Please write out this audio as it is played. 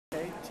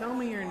tell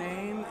me your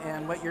name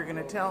and what you're going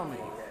to tell me.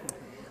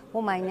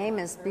 Well, my name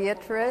is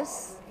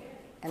Beatrice,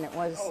 and it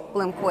was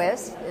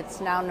Blomquist.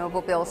 It's now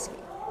Novobilski.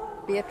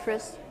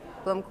 Beatrice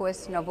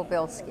Blomquist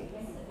Novobilski.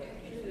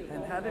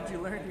 And how did you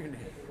learn your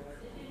name?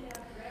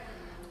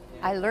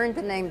 I learned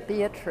the name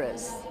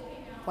Beatrice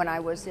when I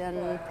was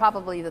in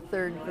probably the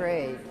 3rd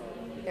grade.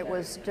 It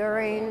was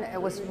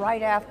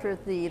right after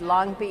the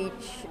Long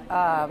Beach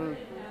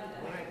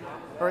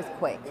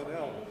earthquake.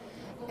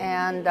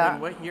 And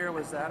what year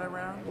was that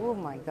around? Oh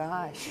my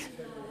gosh.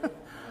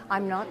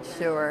 I'm not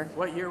sure.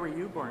 What year were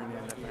you born in?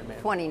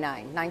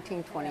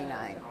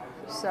 1929.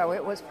 So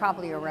it was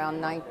probably around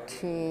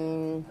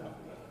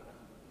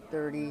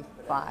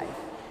 1935,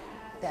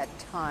 that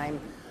time.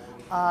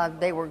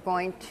 They were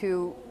going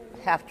to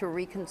have to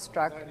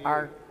reconstruct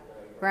our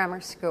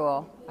grammar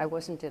school. I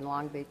wasn't in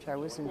Long Beach, I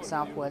was in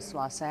Southwest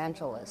Los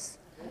Angeles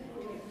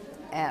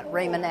at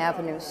Raymond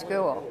Avenue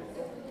School.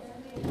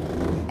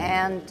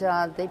 And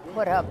they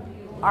put up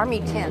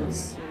army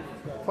tents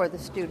for the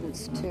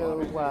students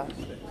to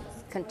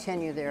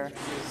continue their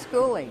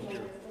schooling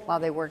while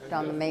they worked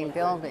on the main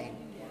building.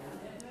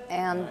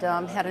 And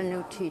had a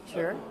new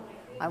teacher.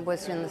 I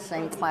was in the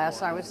same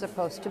class I was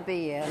supposed to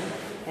be in,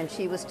 and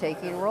she was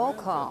taking roll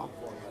call.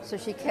 So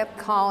she kept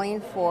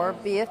calling for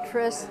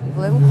Beatrice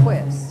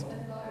Blomquist.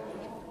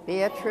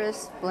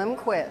 Beatrice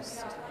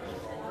Blomquist.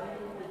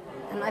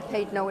 And I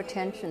paid no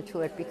attention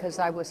to it because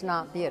I was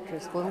not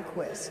Beatrice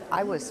Blomquist.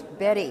 I was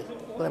Betty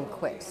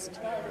Blomquist.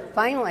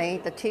 Finally,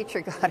 the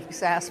teacher got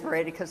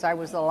exasperated because I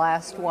was the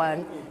last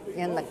one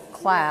in the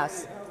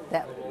class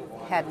that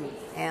hadn't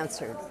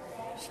answered.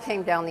 She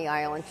came down the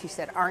aisle and she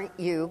said, "Aren't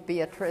you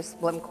Beatrice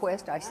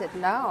Blomquist?" I said,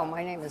 "No,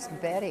 my name is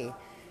Betty."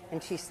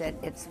 And she said,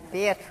 "It's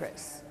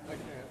Beatrice."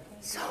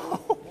 So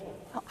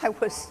I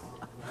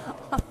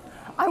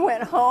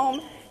went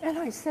home and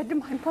I said to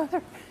my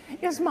mother,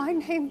 "Is my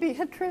name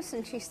Beatrice?"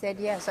 And she said,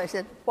 "Yes." I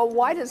said, "Well,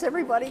 why does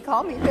everybody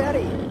call me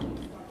Betty?"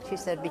 She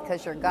said,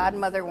 "Because your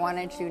godmother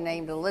wanted you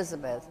named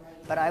Elizabeth,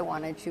 but I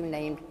wanted you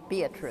named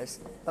Beatrice,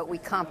 but we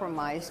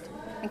compromised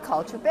and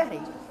called you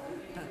Betty."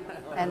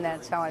 And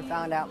that's how I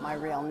found out my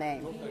real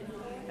name.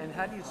 And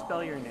how do you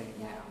spell your name?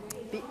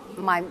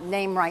 My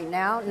name right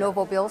now,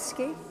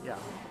 Novobilski. Yeah.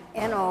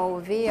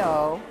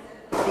 Novobilski.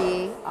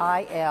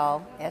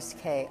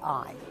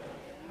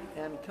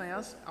 And can I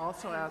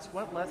also ask,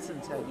 what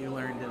lessons have you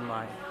learned in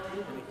life?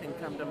 Anything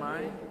come to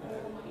mind?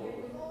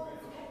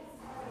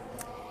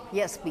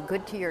 Yes, be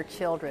good to your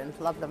children.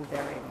 Love them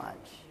very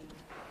much.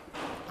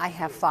 I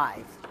have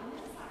 5.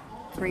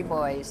 3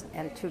 boys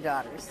and 2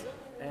 daughters.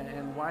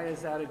 And why is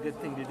that a good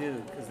thing to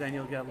do? Because then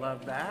you'll get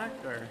love back,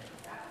 or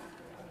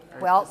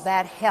well,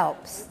 that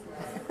helps.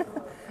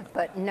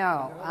 But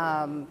no,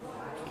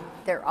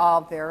 they're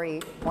all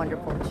very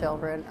wonderful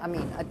children. I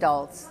mean,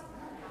 adults.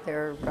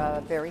 They're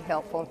very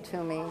helpful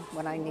to me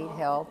when I need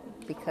help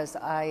because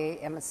I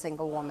am a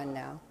single woman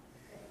now.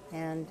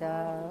 And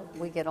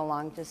we get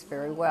along just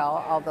very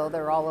well, although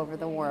they're all over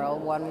the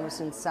world. One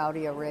was in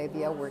Saudi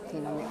Arabia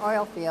working on the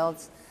oil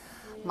fields.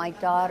 My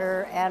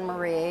daughter,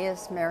 Anne-Marie,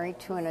 is married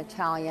to an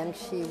Italian.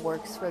 She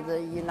works for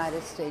the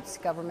United States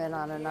government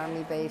on an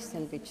army base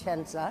in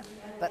Vicenza,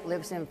 but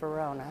lives in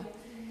Verona.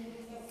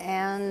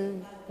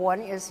 And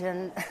one is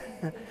in,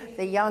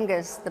 the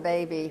youngest, the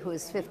baby, who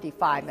is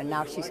 55, and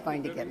now she's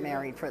going to get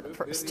married for the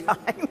first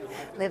time,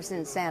 lives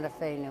in Santa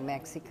Fe, New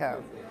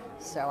Mexico.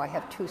 So I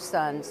have 2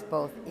 sons,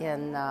 both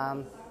in,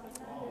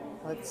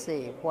 let's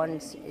see,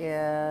 one's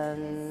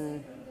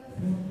in,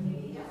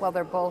 well,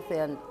 they're both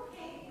in,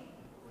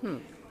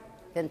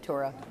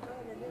 Ventura.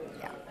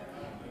 Yeah.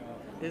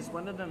 Is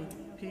one of them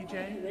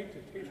PJ?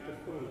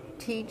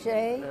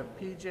 TJ?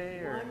 PJ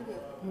or?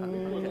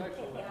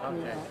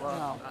 Okay,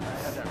 well, no. I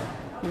had that wrong.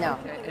 No.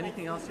 Okay,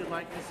 anything else you'd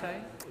like to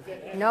say?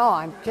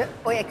 No,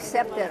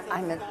 except that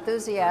I'm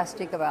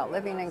enthusiastic about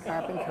living in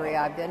Carpinteria.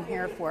 I've been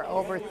here for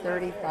over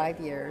 35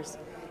 years,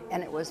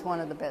 and it was one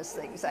of the best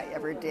things I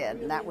ever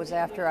did. And that was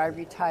after I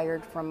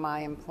retired from my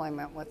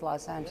employment with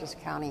Los Angeles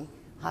County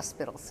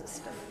Hospital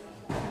System.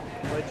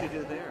 What did you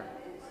do there?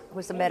 I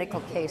was a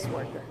medical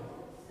caseworker.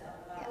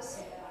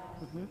 Yes.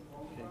 Okay.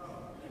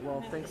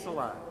 Well, thanks a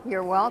lot.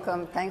 You're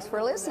welcome. Thanks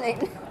for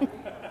listening.